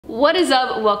What is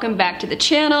up? Welcome back to the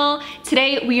channel.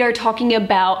 Today we are talking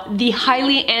about the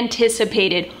highly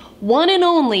anticipated, one and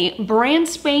only, brand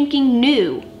spanking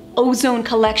new Ozone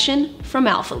collection from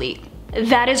Alphalete.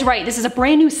 That is right, this is a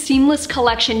brand new seamless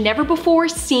collection never before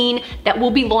seen that will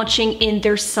be launching in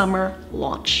their summer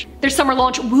launch. Their summer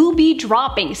launch will be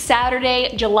dropping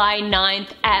Saturday, July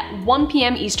 9th at 1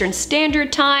 p.m. Eastern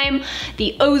Standard Time.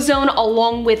 The Ozone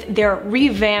along with their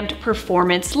revamped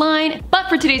performance line. But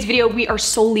for today's video, we are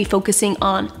solely focusing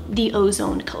on the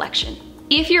Ozone collection.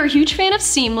 If you're a huge fan of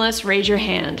seamless, raise your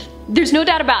hand. There's no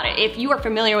doubt about it. If you are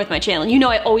familiar with my channel, you know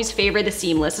I always favor the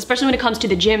seamless, especially when it comes to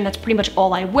the gym. That's pretty much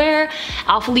all I wear.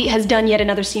 Alphalete has done yet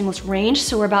another seamless range,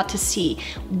 so we're about to see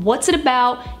what's it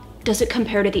about. Does it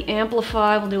compare to the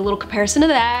Amplify? We'll do a little comparison of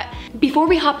that. Before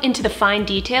we hop into the fine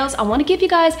details, I wanna give you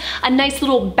guys a nice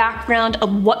little background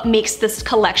of what makes this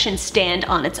collection stand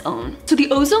on its own. So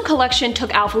the Ozone collection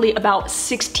took Alphalete about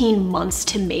 16 months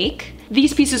to make.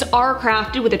 These pieces are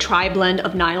crafted with a tri-blend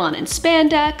of nylon and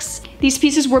spandex. These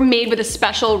pieces were made with a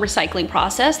special recycling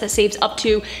process that saves up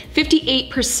to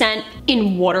 58%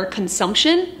 in water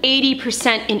consumption,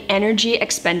 80% in energy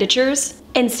expenditures,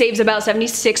 and saves about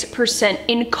 76%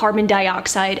 in carbon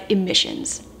dioxide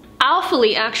emissions.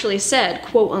 Alphalete actually said,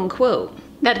 quote unquote,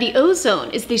 that the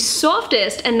Ozone is the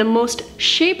softest and the most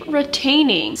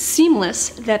shape-retaining seamless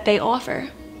that they offer.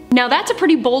 Now that's a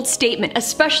pretty bold statement,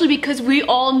 especially because we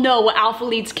all know what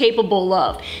Alphalete's capable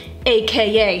of,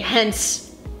 aka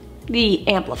hence the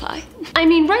Amplify. I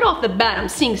mean, right off the bat, I'm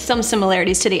seeing some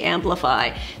similarities to the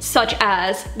Amplify, such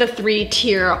as the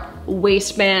 3-tier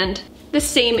waistband, the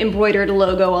same embroidered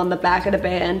logo on the back of the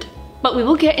band. But we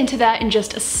will get into that in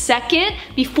just a second.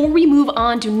 Before we move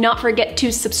on, do not forget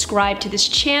to subscribe to this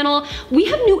channel. We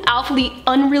have new Alphalete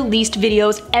unreleased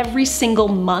videos every single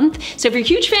month. So if you're a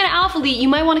huge fan of Alphalete, you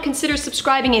might want to consider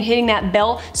subscribing and hitting that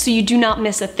bell so you do not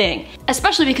miss a thing.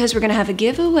 Especially because we're gonna have a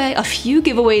giveaway, a few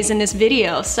giveaways in this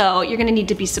video. So you're gonna need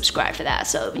to be subscribed for that.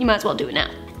 So you might as well do it now.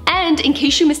 And in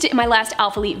case you missed it in my last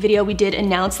Alphalete video, we did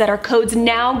announce that our codes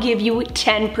now give you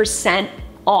 10%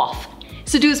 off.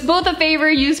 So do us both a favor,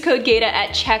 use code Gaita at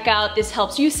checkout. This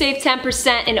helps you save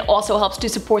 10% and it also helps to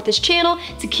support this channel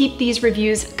to keep these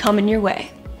reviews coming your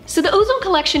way. So the Ozone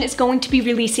collection is going to be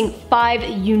releasing 5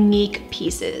 unique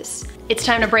pieces. It's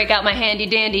time to break out my handy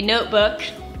dandy notebook,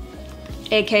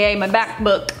 aka my back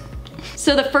book.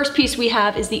 So the first piece we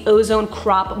have is the Ozone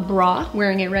crop bra,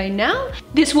 wearing it right now.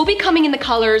 This will be coming in the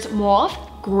colors mauve,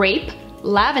 grape,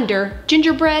 lavender,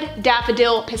 gingerbread,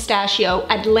 daffodil, pistachio,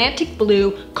 Atlantic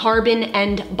blue, carbon,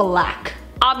 and black.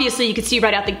 Obviously you can see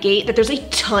right out the gate that there's a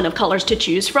ton of colors to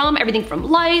choose from, everything from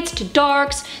lights to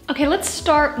darks. Okay, let's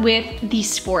start with the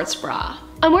sports bra.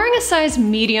 I'm wearing a size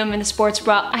medium in the sports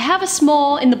bra. I have a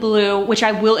small in the blue, which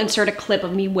I will insert a clip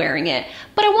of me wearing it.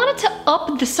 But I wanted to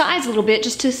up the size a little bit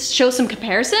just to show some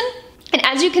comparison. And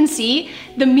as you can see,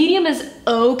 the medium is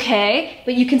okay,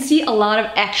 but you can see a lot of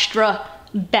extra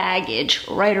baggage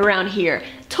right around here.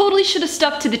 Totally should have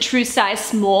stuck to the true size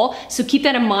small, so keep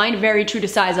that in mind, very true to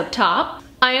size up top.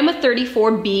 I am a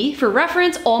 34B. For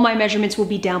reference, all my measurements will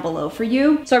be down below for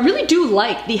you. So I really do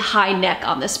like the high neck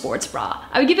on this sports bra.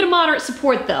 I would give it a moderate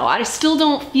support though. I still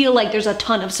don't feel like there's a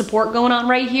ton of support going on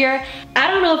right here. I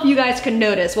don't know if you guys can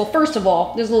notice. Well, first of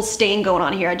all, there's a little stain going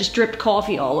on here. I just dripped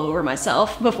coffee all over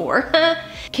myself before.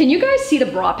 Can you guys see the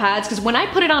bra pads? Because when I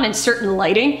put it on in certain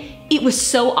lighting, it was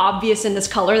so obvious in this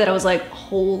color that I was like,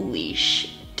 holy shit.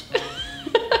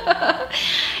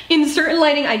 In certain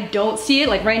lighting, I don't see it.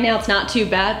 Like right now, it's not too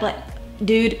bad, but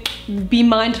dude, be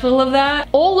mindful of that.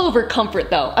 All over comfort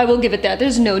though, I will give it that.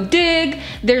 There's no dig,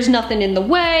 there's nothing in the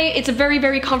way. It's a very,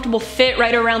 very comfortable fit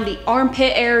right around the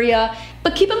armpit area.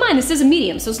 But keep in mind, this is a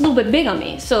medium, so it's a little bit big on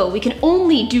me. So we can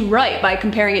only do right by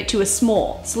comparing it to a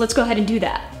small. So let's go ahead and do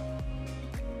that.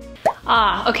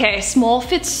 Ah, okay, small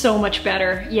fits so much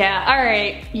better. Yeah, all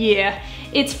right, yeah.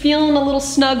 It's feeling a little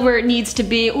snug where it needs to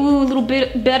be. Ooh, a little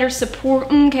bit better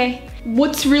support, okay.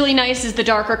 What's really nice is the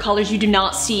darker colors, you do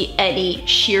not see any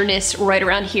sheerness right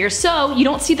around here, so you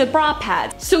don't see the bra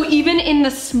pads. So even in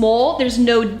the small, there's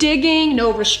no digging,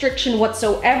 no restriction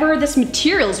whatsoever. This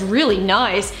material is really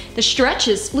nice. The stretch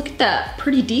is, look at that,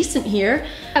 pretty decent here.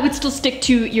 I would still stick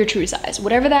to your true size.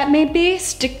 Whatever that may be,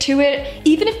 stick to it.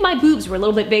 Even if my boobs were a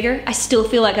little bit bigger, I still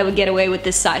feel like I would get away with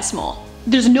this size small.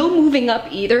 There's no moving up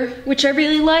either, which I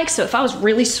really like. So if I was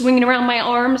really swinging around my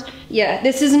arms, yeah,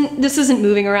 this isn't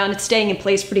moving around. It's staying in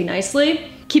place pretty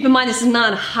nicely. Keep in mind, this is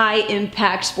not a high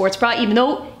impact sports bra, even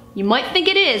though you might think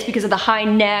it is because of the high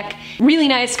neck, really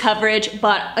nice coverage,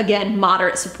 but again,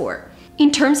 moderate support. In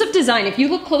terms of design, if you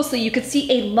look closely, you could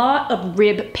see a lot of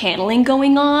rib paneling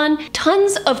going on,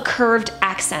 tons of curved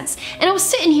accents. And I was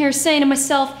sitting here saying to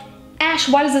myself, Ash,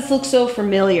 why does this look so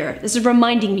familiar? This is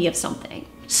reminding me of something.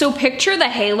 So picture the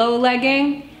halo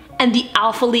legging and the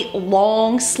Alphalete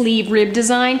long sleeve rib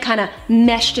design kind of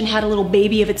meshed and had a little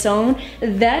baby of its own.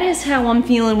 That is how I'm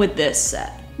feeling with this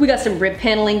set. We got some rib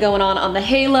paneling going on the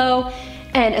halo,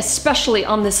 and especially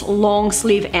on this long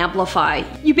sleeve Amplify.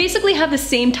 You basically have the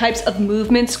same types of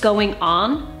movements going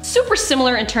on. Super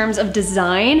similar in terms of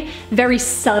design, very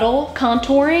subtle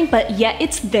contouring, but yet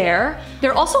it's there.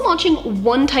 They're also launching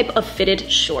one type of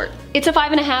fitted short. It's a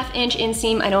 5.5-inch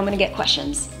inseam. I know I'm gonna get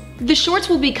questions. The shorts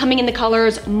will be coming in the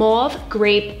colors mauve,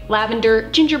 grape,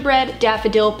 lavender, gingerbread,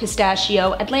 daffodil,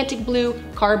 pistachio, Atlantic blue,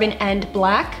 carbon, and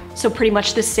black. So pretty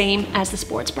much the same as the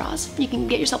sports bras. You can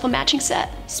get yourself a matching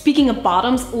set. Speaking of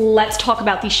bottoms, let's talk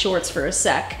about these shorts for a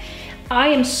sec. I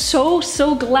am so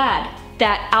glad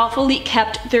that Alphalete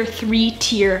kept their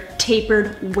 3-tier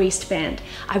tapered waistband.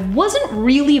 I wasn't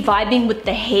really vibing with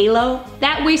the halo.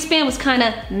 That waistband was kind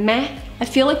of meh. I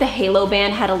feel like the halo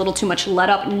band had a little too much let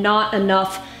up, not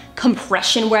enough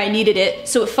compression where I needed it,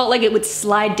 so it felt like it would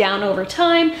slide down over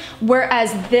time,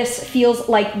 whereas this feels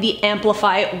like the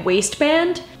Amplify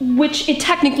waistband, which it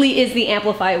technically is the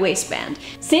Amplify waistband.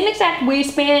 Same exact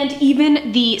waistband,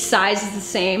 even the size is the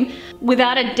same.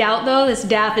 Without a doubt though, this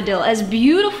daffodil, as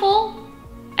beautiful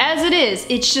as it is,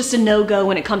 it's just a no-go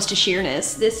when it comes to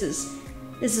sheerness. This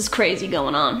is crazy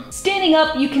going on. Standing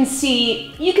up, you can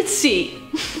see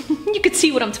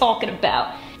what I'm talking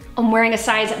about. I'm wearing a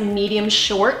size medium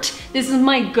short. This is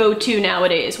my go-to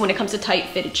nowadays when it comes to tight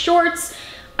fitted shorts.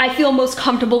 I feel most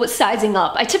comfortable with sizing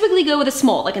up. I typically go with a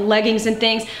small, like in leggings and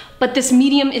things, but this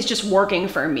medium is just working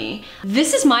for me.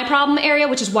 This is my problem area,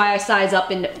 which is why I size up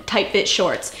in tight fit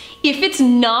shorts. If it's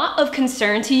not of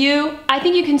concern to you, I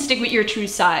think you can stick with your true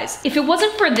size. If it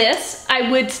wasn't for this,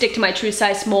 I would stick to my true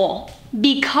size small,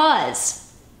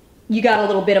 because you got a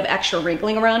little bit of extra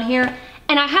wrinkling around here.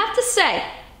 And I have to say,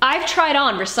 I've tried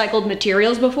on recycled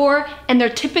materials before, and they're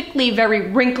typically very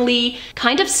wrinkly,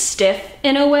 kind of stiff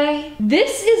in a way.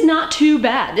 This is not too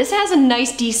bad. This has a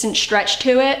nice, decent stretch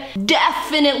to it.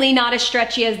 Definitely not as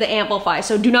stretchy as the Amplify,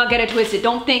 so do not get it twisted.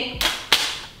 Don't think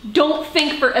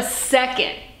for a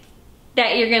second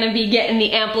that you're gonna be getting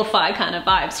the Amplify kind of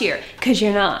vibes here, because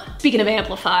you're not. Speaking of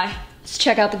Amplify, let's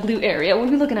check out the glute area. What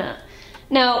are we looking at?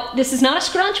 Now, this is not a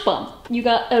scrunch bump. You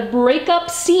got a breakup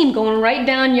seam going right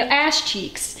down your ass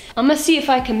cheeks. I'm gonna see if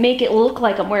I can make it look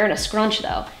like I'm wearing a scrunch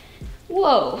though.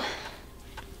 Whoa.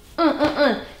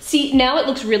 See, now it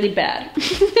looks really bad.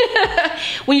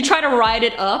 When you try to ride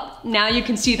it up, now you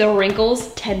can see the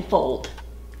wrinkles tenfold.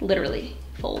 Literally,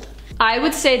 fold. I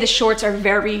would say the shorts are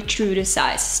very true to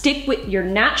size. Stick with your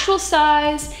natural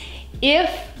size. If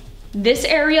this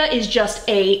area is just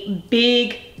a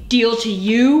big deal to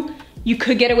you, you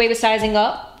could get away with sizing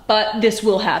up, but this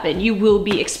will happen. You will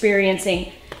be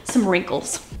experiencing some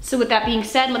wrinkles. So with that being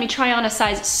said, let me try on a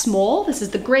size small. This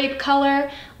is the grape color.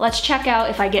 Let's check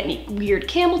out if I get any weird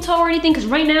camel toe or anything, because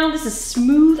right now this is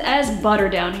smooth as butter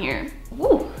down here.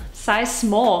 Ooh, size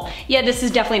small. Yeah, this is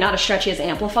definitely not as stretchy as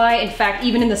Amplify. In fact,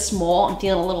 even in the small, I'm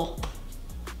feeling a little,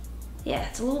 yeah,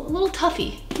 it's a little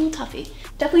toughy,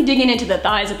 Definitely digging into the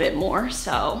thighs a bit more,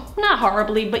 so not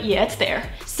horribly, but yeah, it's there.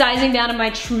 Sizing down to my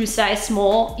true size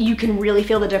small, you can really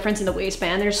feel the difference in the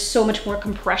waistband. There's so much more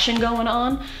compression going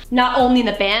on, not only in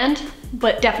the band,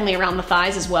 but definitely around the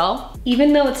thighs as well.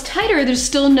 Even though it's tighter, there's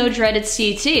still no dreaded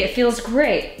CT. It feels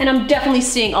great. And I'm definitely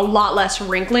seeing a lot less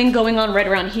wrinkling going on right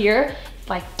around here. If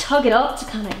I tug it up to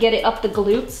kind of get it up the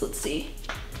glutes, let's see.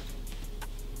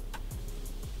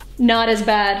 Not as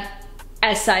bad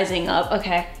as sizing up.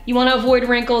 Okay, you want to avoid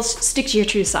wrinkles, stick to your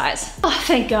true size. Oh,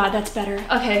 thank God, that's better.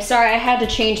 Okay, sorry, I had to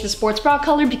change the sports bra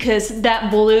color because that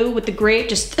blue with the grape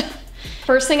just...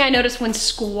 First thing I noticed when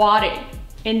squatting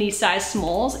in these size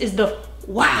smalls is the,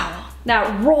 wow,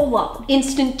 that roll up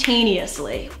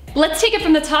instantaneously. Let's take it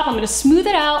from the top. I'm gonna smooth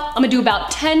it out. I'm gonna do about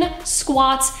 10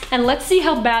 squats, and let's see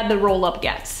how bad the roll up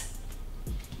gets.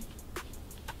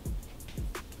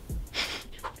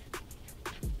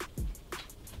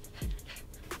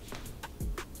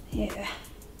 Yeah,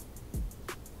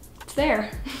 it's there.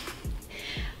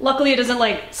 Luckily it doesn't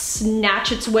like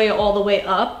snatch its way all the way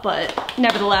up, but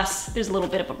nevertheless, there's a little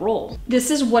bit of a roll.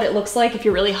 This is what it looks like if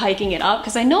you're really hiking it up,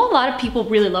 because I know a lot of people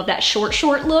really love that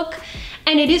short look,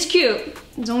 and it is cute.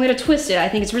 There's only to twist it, I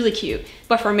think it's really cute.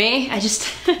 But for me,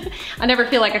 I never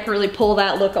feel like I can really pull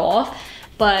that look off,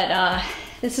 but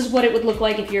this is what it would look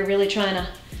like if you're really trying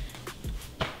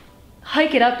to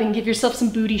hike it up and give yourself some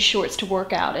booty shorts to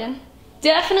work out in.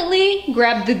 definitely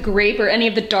grab the grape or any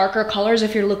of the darker colors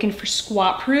if you're looking for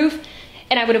squat proof,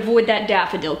 and I would avoid that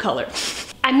daffodil color.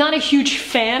 I'm not a huge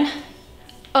fan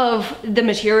of the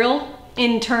material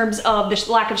in terms of this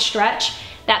lack of stretch.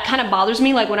 That kind of bothers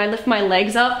me. Like when I lift my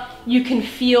legs up, you can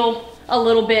feel a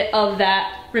little bit of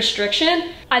that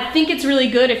restriction. I think it's really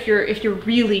good if you're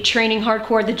really training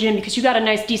hardcore at the gym, because you got a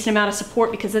nice decent amount of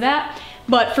support because of that.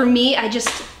 But for me,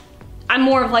 I'm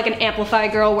more of like an Amplify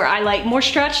girl where I like more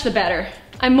stretch, the better.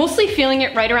 I'm mostly feeling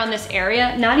it right around this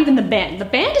area, not even the band. The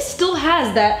band still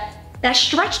has that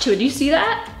stretch to it. Do you see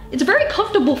that? It's a very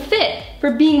comfortable fit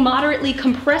for being moderately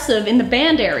compressive in the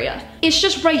band area. It's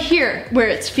just right here where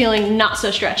it's feeling not so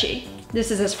stretchy.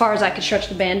 This is as far as I could stretch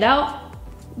the band out.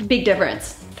 Big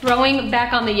difference. Throwing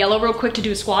back on the yellow real quick to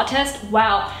do a squat test.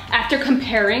 Wow, after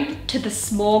comparing to the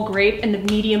small grape and the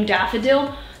medium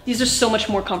daffodil, these are so much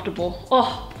more comfortable.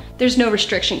 Oh, there's no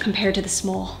restriction compared to the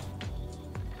small.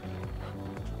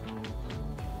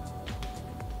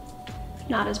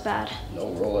 Not as bad. No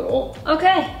roll at all.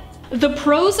 Okay. The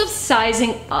pros of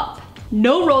sizing up.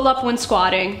 No roll up when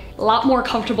squatting, a lot more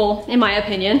comfortable in my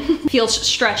opinion, feels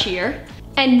stretchier,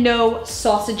 and no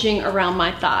sausaging around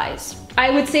my thighs. I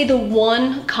would say the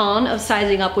one con of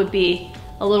sizing up would be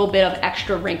a little bit of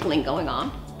extra wrinkling going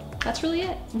on. That's really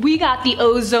it. We got the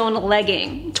Ozone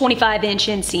legging, 25-inch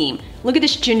inseam. Look at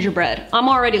this gingerbread. I'm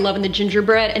already loving the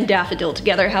gingerbread and daffodil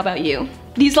together. How about you?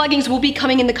 These leggings will be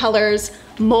coming in the colors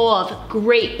mauve,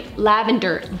 grape,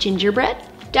 lavender, gingerbread,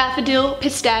 daffodil,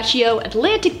 pistachio,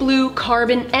 Atlantic blue,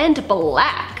 carbon, and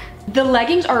black. The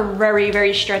leggings are very,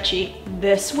 very stretchy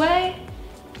this way,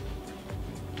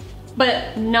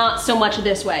 but not so much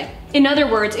this way. In other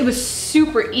words, it was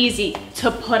super easy to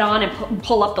put on and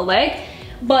pull up the leg,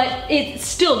 but it's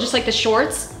still just like the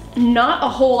shorts, not a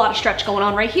whole lot of stretch going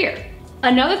on right here.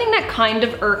 Another thing that kind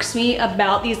of irks me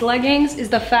about these leggings is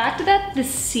the fact that the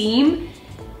seam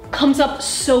comes up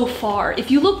so far.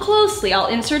 If you look closely, I'll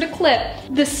insert a clip,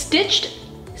 the stitched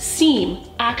seam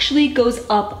actually goes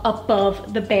up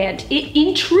above the band. It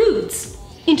intrudes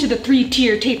into the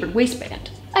 3-tier tapered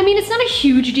waistband. I mean, it's not a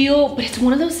huge deal, but it's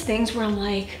one of those things where I'm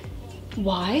like,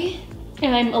 why?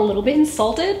 And I'm a little bit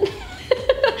insulted.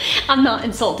 I'm not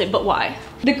insulted, but why?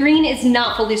 The green is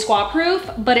not fully squat proof,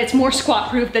 but it's more squat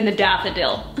proof than the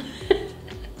daffodil.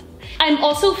 I'm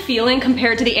also feeling,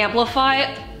 compared to the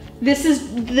Amplify, this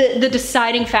is the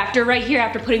deciding factor right here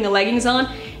after putting the leggings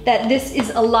on, that this is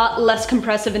a lot less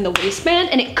compressive in the waistband,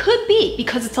 and it could be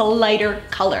because it's a lighter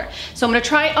color. So I'm gonna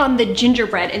try it on the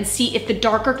gingerbread and see if the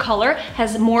darker color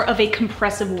has more of a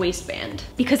compressive waistband.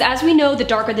 Because as we know, the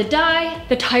darker the dye,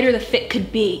 the tighter the fit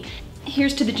could be.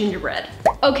 Here's to the gingerbread.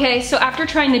 Okay, so after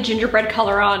trying the gingerbread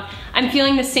color on, I'm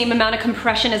feeling the same amount of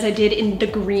compression as I did in the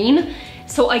green.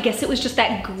 So I guess it was just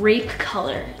that grape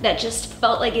color that just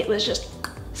felt like it was just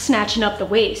snatching up the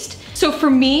waist. So for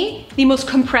me, the most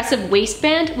compressive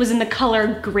waistband was in the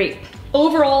color grape.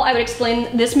 Overall, I would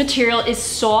explain this material is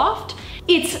soft.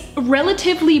 It's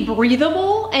relatively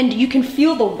breathable and you can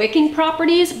feel the wicking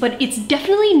properties, but it's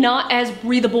definitely not as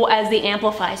breathable as the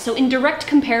Amplify. So in direct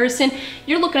comparison,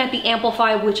 you're looking at the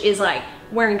Amplify, which is like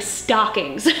wearing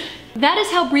stockings. That is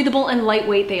how breathable and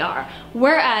lightweight they are.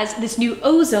 Whereas this new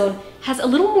Ozone has a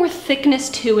little more thickness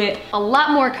to it, a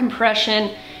lot more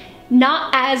compression,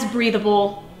 not as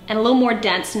breathable, and a little more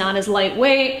dense, not as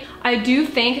lightweight. I do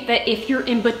think that if you're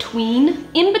in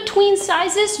between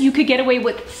sizes, you could get away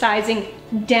with sizing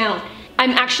down.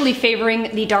 I'm actually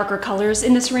favoring the darker colors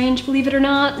in this range, believe it or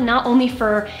not only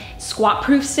for squat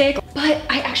proof sake, but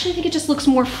I actually think it just looks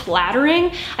more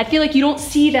flattering. I feel like you don't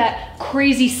see that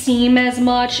crazy seam as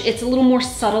much. It's a little more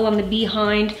subtle on the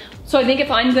behind. So I think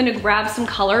if I'm gonna grab some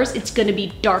colors, it's gonna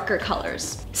be darker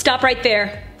colors. Stop right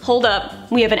there. Hold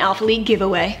up, we have an Alphalete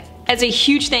giveaway. As a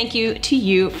huge thank you to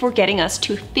you for getting us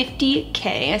to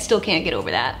 50K. I still can't get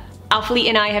over that. Alphalete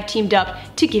and I have teamed up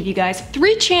to give you guys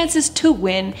 3 chances to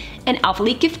win an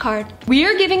Alphalete gift card. We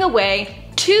are giving away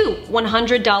 2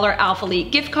 $100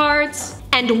 Alphalete gift cards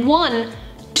and 1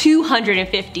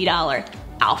 $250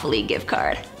 Alphalete gift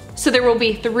card. So there will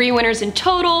be 3 winners in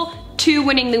total, 2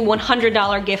 winning the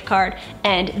 $100 gift card,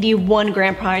 and the 1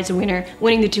 grand prize winner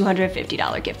winning the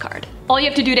 $250 gift card. All you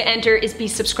have to do to enter is be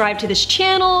subscribed to this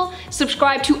channel,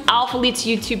 subscribe to Alphalete's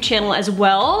YouTube channel as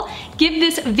well, give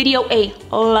this video a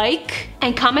like,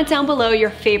 and comment down below your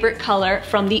favorite color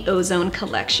from the Ozone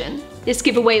collection. This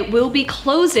giveaway will be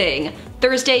closing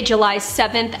Thursday, July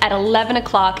 7th at 11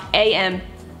 o'clock a.m.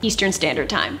 Eastern Standard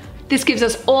Time. This gives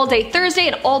us all day Thursday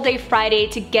and all day Friday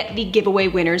to get the giveaway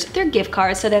winners their gift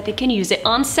cards so that they can use it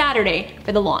on Saturday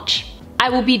for the launch. I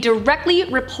will be directly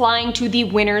replying to the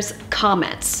winner's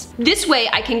comments. This way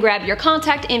I can grab your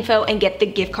contact info and get the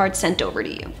gift card sent over to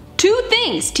you. 2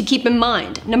 things to keep in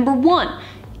mind. Number 1,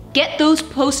 get those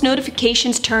post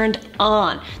notifications turned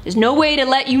on. There's no way to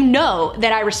let you know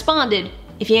that I responded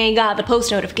if you ain't got the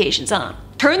post notifications on.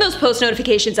 Turn those post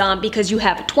notifications on because you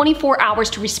have 24 hours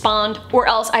to respond, or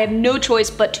else I have no choice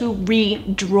but to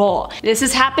redraw. This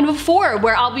has happened before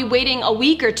where I'll be waiting a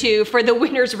week or 2 for the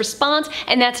winner's response,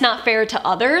 and that's not fair to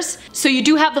others. So you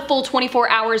do have the full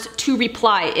 24 hours to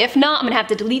reply. If not, I'm gonna have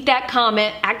to delete that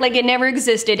comment, act like it never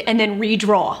existed, and then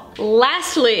redraw.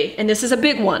 Lastly, and this is a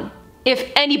big one,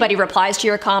 if anybody replies to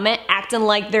your comment acting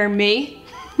like they're me,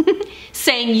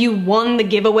 saying you won the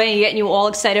giveaway and getting you all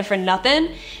excited for nothing,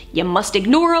 you must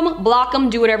ignore them, block them,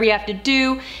 do whatever you have to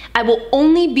do. I will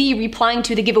only be replying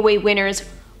to the giveaway winners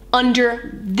under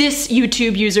this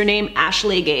YouTube username,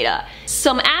 Ashley Gaita.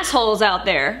 Some assholes out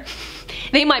there,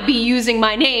 they might be using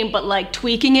my name but like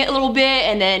tweaking it a little bit,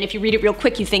 and then if you read it real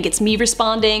quick you think it's me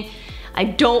responding. I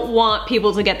don't want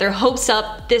people to get their hopes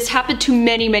up. This happened to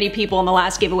many people in the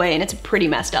last giveaway and it's pretty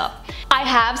messed up. I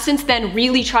have since then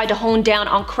really tried to hone down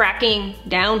on cracking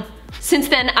down. Since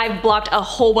then, I've blocked a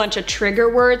whole bunch of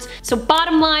trigger words. So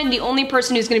bottom line, the only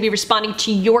person who's gonna be responding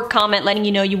to your comment letting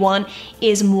you know you won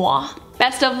is moi.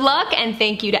 Best of luck and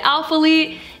thank you to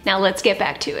Alphalete. Now let's get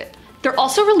back to it. They're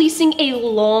also releasing a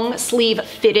long sleeve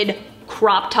fitted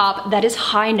crop top that is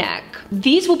high neck.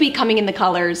 These will be coming in the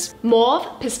colors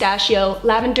mauve, pistachio,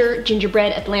 lavender,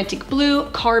 gingerbread, Atlantic blue,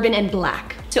 carbon, and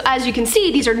black. So as you can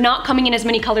see, these are not coming in as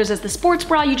many colors as the sports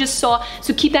bra you just saw,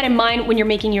 so keep that in mind when you're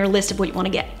making your list of what you wanna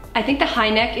get. I think the high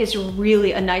neck is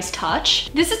really a nice touch.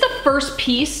 This is the first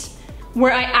piece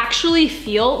where I actually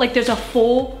feel like there's a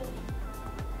full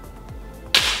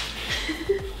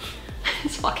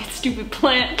this fucking stupid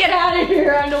plant, get out of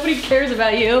here, nobody cares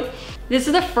about you. This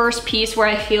is the first piece where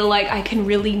I feel like I can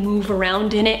really move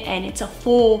around in it and it's a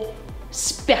full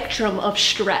spectrum of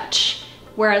stretch.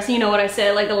 Whereas, you know what I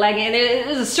said, like the legging,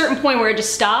 there's a certain point where it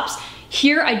just stops.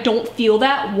 Here, I don't feel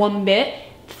that one bit.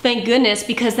 Thank goodness,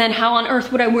 because then how on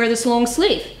earth would I wear this long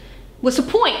sleeve? What's the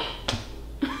point?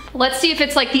 Let's see if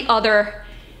it's like the other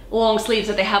long sleeves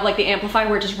that they have, like the Amplify,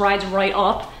 where it just rides right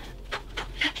up.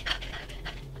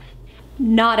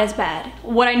 Not as bad.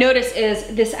 What I notice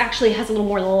is this actually has a little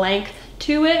more length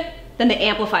to it than the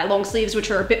Amplify long sleeves, which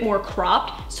are a bit more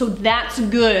cropped. So that's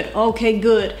good, okay,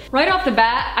 good. Right off the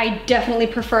bat, I definitely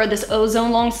prefer this Ozone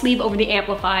long sleeve over the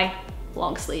Amplify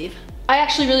long sleeve. I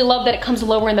actually really love that it comes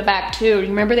lower in the back too.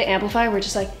 Remember the Amplify where it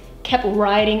just like kept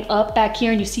riding up back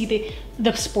here and you see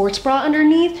the sports bra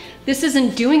underneath? This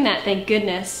isn't doing that, thank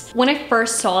goodness. When I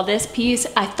first saw this piece,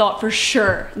 I thought for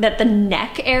sure that the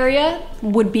neck area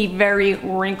would be very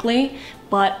wrinkly,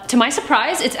 but to my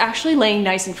surprise, it's actually laying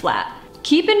nice and flat.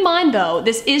 Keep in mind though,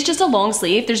 this is just a long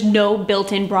sleeve. There's no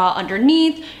built-in bra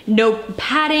underneath, no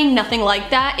padding, nothing like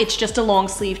that. It's just a long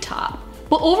sleeve top.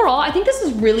 But overall, I think this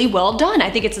is really well done. I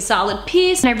think it's a solid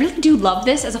piece, and I really do love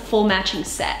this as a full matching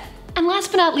set. And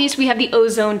last but not least, we have the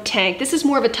Ozone tank. This is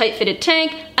more of a tight-fitted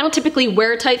tank. I don't typically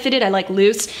wear tight-fitted, I like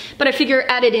loose, but I figure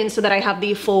add it in so that I have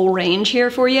the full range here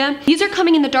for you. These are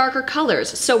coming in the darker colors,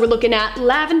 so we're looking at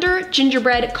lavender,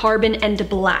 gingerbread, carbon, and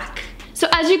black. So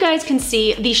as you guys can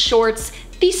see, these shorts,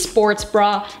 the sports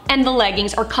bra, and the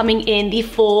leggings are coming in the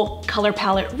full color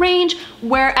palette range,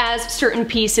 whereas certain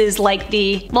pieces like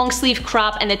the long sleeve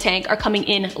crop and the tank are coming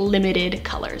in limited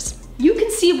colors. You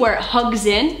can see where it hugs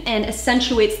in and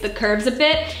accentuates the curves a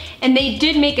bit, and they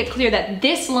did make it clear that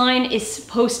this line is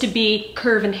supposed to be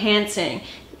curve enhancing,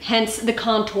 hence the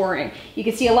contouring. You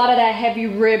can see a lot of that heavy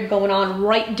rib going on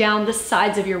right down the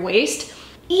sides of your waist.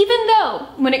 Even though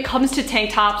when it comes to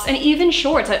tank tops and even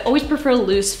shorts, I always prefer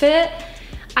loose fit,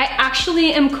 I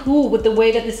actually am cool with the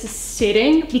way that this is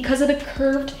sitting because of the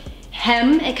curved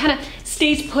hem. It kind of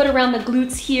stays put around the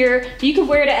glutes here. You can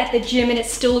wear it at the gym and it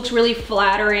still looks really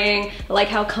flattering. I like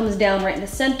how it comes down right in the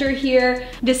center here.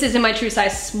 This is in my true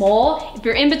size small. If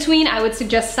you're in between, I would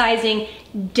suggest sizing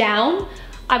down.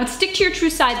 I would stick to your true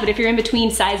size, but if you're in between,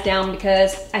 size down,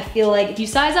 because I feel like if you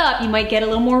size up, you might get a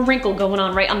little more wrinkle going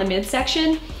on right on the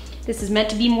midsection. This is meant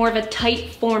to be more of a tight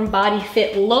form body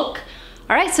fit look.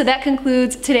 All right, so that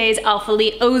concludes today's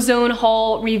Alphalete Ozone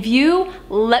haul review.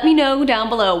 Let me know down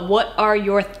below, what are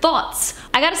your thoughts?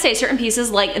 I gotta say, certain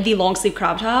pieces like the long sleeve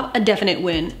crop top, a definite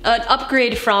win. An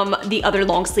upgrade from the other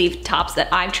long sleeve tops that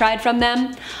I've tried from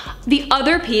them. The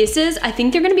other pieces, I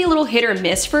think they're gonna be a little hit or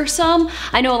miss for some.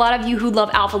 I know a lot of you who love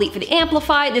Alphalete for the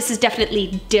Amplify. This is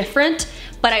definitely different,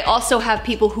 but I also have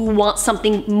people who want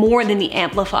something more than the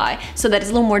Amplify, so that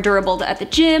it's a little more durable at the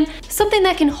gym, something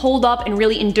that can hold up and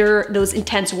really endure those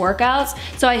intense workouts.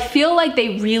 So I feel like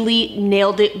they really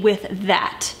nailed it with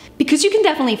that. Because you can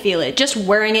definitely feel it. Just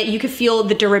wearing it, you could feel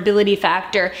the durability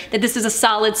factor, that this is a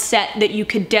solid set that you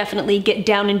could definitely get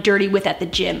down and dirty with at the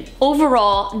gym.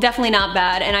 Overall, definitely not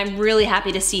bad, and I'm really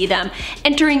happy to see them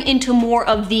entering into more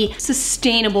of the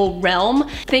sustainable realm.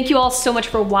 Thank you all so much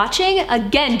for watching.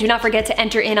 Again, do not forget to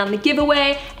enter in on the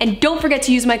giveaway, and don't forget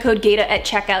to use my code Gaita at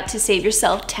checkout to save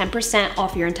yourself 10%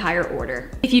 off your entire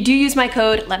order. If you do use my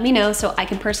code, let me know so I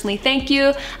can personally thank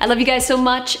you. I love you guys so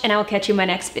much, and I will catch you in my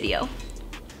next video.